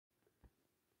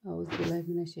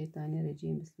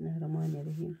औज़ुबिल्लाहिमिनश्शैतानिर्रजीम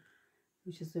बिस्मिल्लाहिर्रहमानिर्रहीम।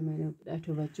 बह छस मेरे 8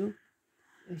 बच्चों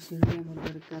ग्रामर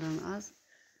वर्क करान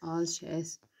आज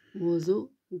मौजू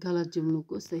गलत जुमलों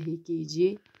को सही कीजिए।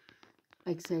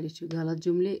 एक साइड गलत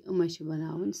जुमले इमें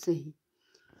बनावन सही।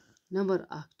 नंबर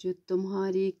 1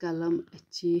 तुम्हारी कलम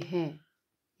अच्छी है।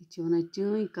 यह वन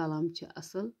चीन कलम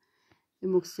असल।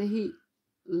 अमुक सही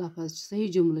लफज सही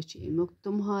जुमल अमुक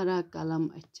तुम्हारा कलम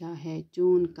अच्छा है,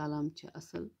 चून कलम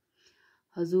असल।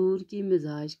 हजूर की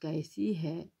मिजाज कैसी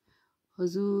है।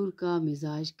 हजूर का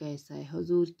मिजाज कैसा है।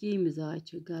 हजूर की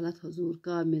मिजाज गलत, हजूर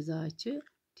का मिजाज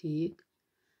ठीक।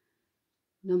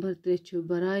 नंबर 3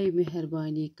 बराए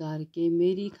मेहरबानी करके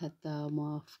मेरी खता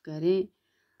माफ़ करें।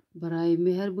 बराए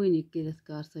मेहरबानी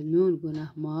कर सा मोन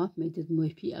गुनाह माफ़, मे दित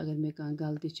माफ़ी अगर मे कह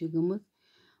गलती गमत।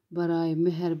 बराए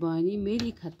मेहरबानी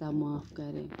मेरी खता माफ़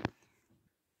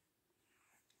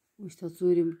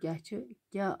करें। ूरम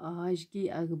क्या आज की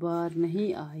अखबार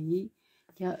नहीं आई।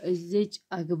 क्या अजिच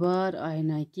अखबार आय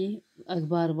ना कि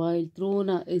अखबार वाल त्रो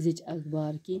ना अजिच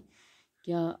अखबार की।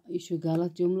 क्या यह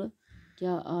गलत जुमल।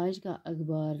 क्या आज का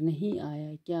अखबार नहीं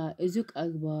आया। क्या अजुक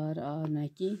अखबार आ ना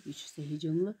कि यह सही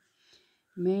जुमल।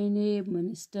 मैंने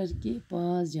मिनिस्टर के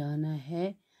पास जाना है।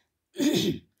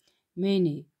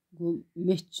 मैंने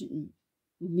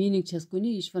मीनिंग छस कुन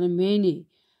यह वन मैंने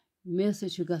मे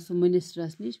से गसुन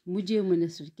मिनिस्टरस निश। मुझे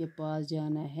मिनिस्टर के पास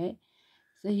जाना है।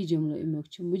 सही जुमला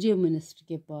अमुक मुझे मिनिस्टर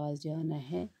के पास जाना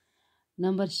है।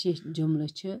 नंबर 6 जुमला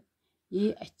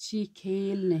ये अच्छी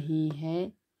खेल नहीं है।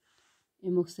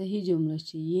 अमुक सही जुमला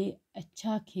ये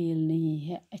अच्छा खेल नहीं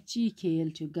है। अच्छी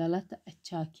खेल गलत,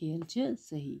 अच्छा खेल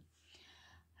सही।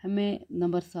 हमें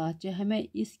नंबर 7 हमें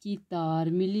इसकी तार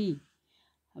मिली।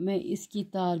 हमें इसकी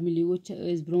तार मिली वो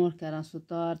ब्रो करान सो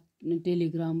तार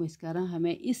टेलीग्राम करान।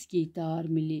 हमें इसकी तार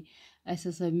मिली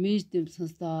ऐसा मिज तम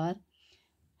सज तार।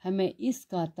 हमें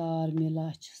इसका तार मिला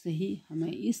सही।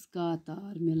 हमें इसका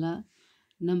तार मिला।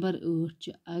 नंबर 8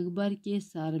 अकबर के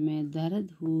सर में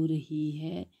दर्द हो रही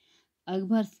है।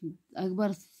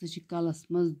 अकबर कलस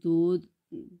मज दूध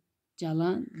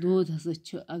चलान। दूध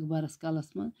हसा अकबरस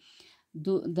कलस मज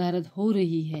दर्द हो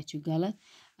रही है गलत।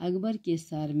 अकबर के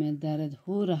सर में दर्द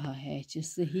हो रहा है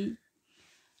सही।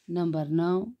 नंबर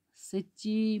 9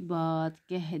 सच्ची बात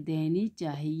कह देनी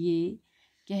चाहिए।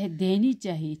 कह देनी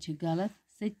चाहिए गलत।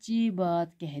 सच्ची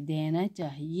बात कह देना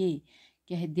चाहिए।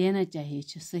 कह देना चाहिए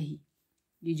सही।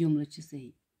 ये जुमला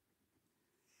सही।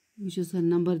 वह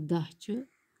नंबर 10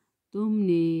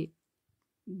 तुमने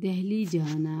दिल्ली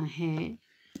जाना है।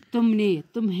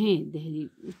 तुम्हें दिल्ली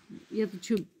ये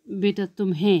तो बेटा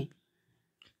तुम्हें।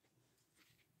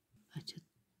 अच्छा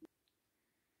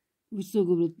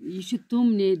यह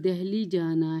तुमने दिल्ली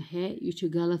जाना है यह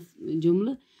गलत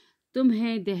जुमल।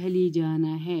 तुम्हें दिल्ली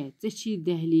जाना है ची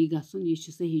दिल्ली गसन यह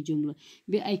सही जुमल।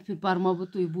 बे अक फिर परमा बह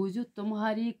तुम बूझो।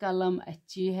 तुम्हारी कलम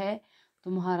अच्छी है।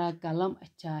 तुम्हारा कलम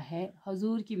अच्छा है।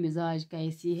 हजूर की मिजाज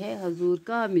कैसी है। हजूर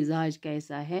का मिजाज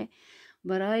कैसा है।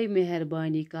 बराए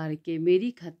मेहरबानी करके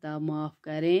मेरी खता माफ़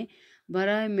करें।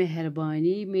 बराए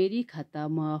मेहरबानी मेरी खता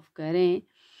माफ़ करें।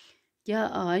 क्या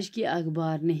आज की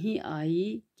अखबार नहीं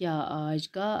आई। क्या आज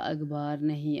का अखबार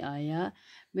नहीं आया।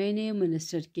 मैंने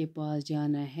मिनिस्टर के पास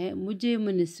जाना है। मुझे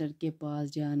मिनिस्टर के पास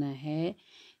जाना है।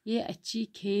 ये अच्छी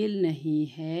खेल नहीं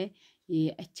है। ये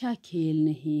अच्छा खेल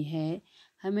नहीं है।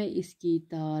 हमें इसकी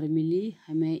तार मिली।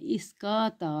 हमें इसका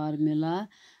तार मिला।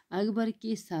 अकबर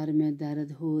के सर में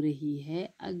दर्द हो रही है।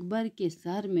 अकबर के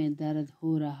सर में दर्द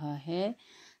हो रहा है।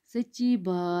 सच्ची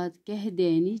बात कह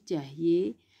देनी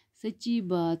चाहिए। सच्ची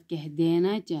बात कह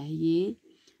देना चाहिए।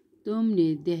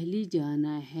 तुमने दिल्ली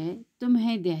जाना है।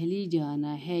 तुम्हें दिल्ली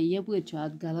जाना है यप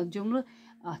गलत जुमल।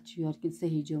 अत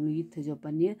सही जुमल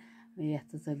यह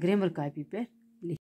थो पे ग्रामर कॉपी पे।